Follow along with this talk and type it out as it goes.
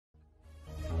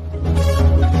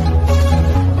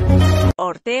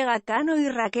Ortega Cano y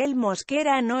Raquel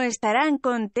Mosquera no estarán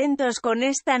contentos con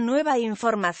esta nueva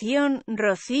información.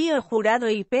 Rocío Jurado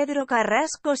y Pedro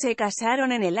Carrasco se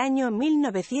casaron en el año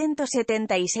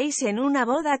 1976 en una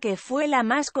boda que fue la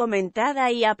más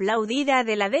comentada y aplaudida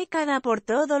de la década por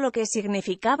todo lo que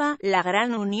significaba la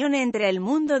gran unión entre el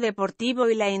mundo deportivo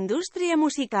y la industria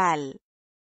musical.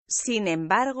 Sin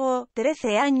embargo,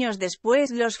 13 años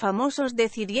después los famosos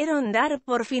decidieron dar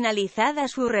por finalizada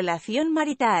su relación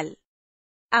marital.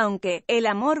 Aunque el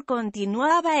amor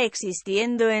continuaba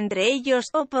existiendo entre ellos,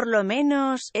 o por lo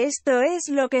menos, esto es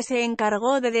lo que se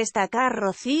encargó de destacar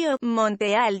Rocío.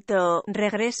 Monte Alto,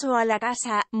 regreso a la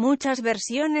casa. Muchas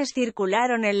versiones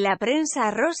circularon en la prensa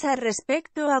rosa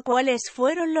respecto a cuáles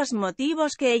fueron los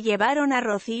motivos que llevaron a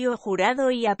Rocío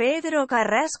Jurado y a Pedro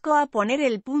Carrasco a poner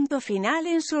el punto final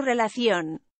en su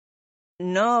relación.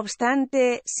 No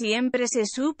obstante, siempre se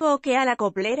supo que a la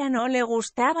coplera no le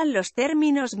gustaban los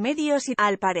términos medios y,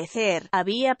 al parecer,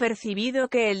 había percibido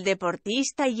que el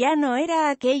deportista ya no era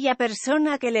aquella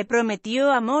persona que le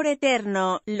prometió amor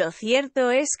eterno. Lo cierto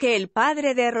es que el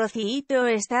padre de Rocíito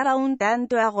estaba un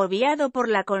tanto agobiado por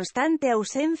la constante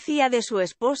ausencia de su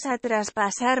esposa tras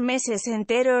pasar meses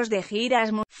enteros de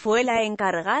giras. Fue la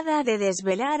encargada de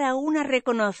desvelar a una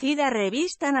reconocida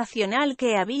revista nacional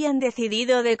que habían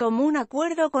decidido de común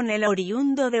acuerdo con el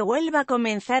oriundo de Huelva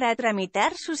comenzar a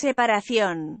tramitar su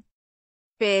separación.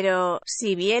 Pero,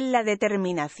 si bien la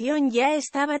determinación ya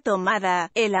estaba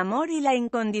tomada, el amor y la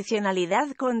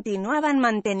incondicionalidad continuaban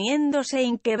manteniéndose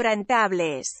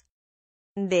inquebrantables.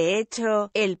 De hecho,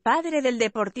 el padre del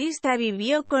deportista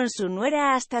vivió con su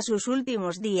nuera hasta sus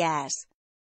últimos días.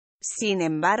 Sin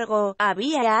embargo,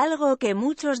 había algo que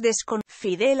muchos desconocían.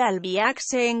 Fidel Albiac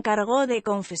se encargó de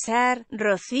confesar: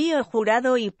 Rocío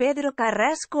Jurado y Pedro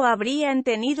Carrasco habrían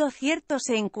tenido ciertos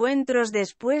encuentros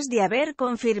después de haber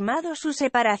confirmado su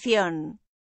separación.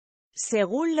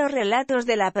 Según los relatos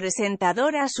de la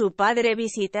presentadora, su padre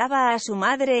visitaba a su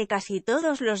madre casi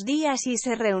todos los días y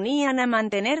se reunían a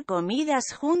mantener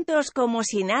comidas juntos como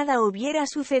si nada hubiera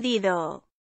sucedido.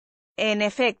 En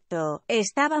efecto,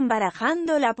 estaban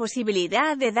barajando la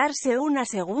posibilidad de darse una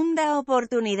segunda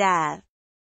oportunidad.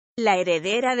 La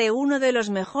heredera de uno de los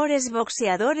mejores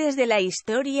boxeadores de la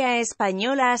historia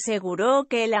española aseguró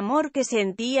que el amor que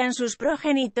sentían sus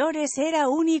progenitores era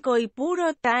único y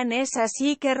puro. Tan es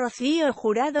así que Rocío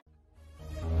Jurado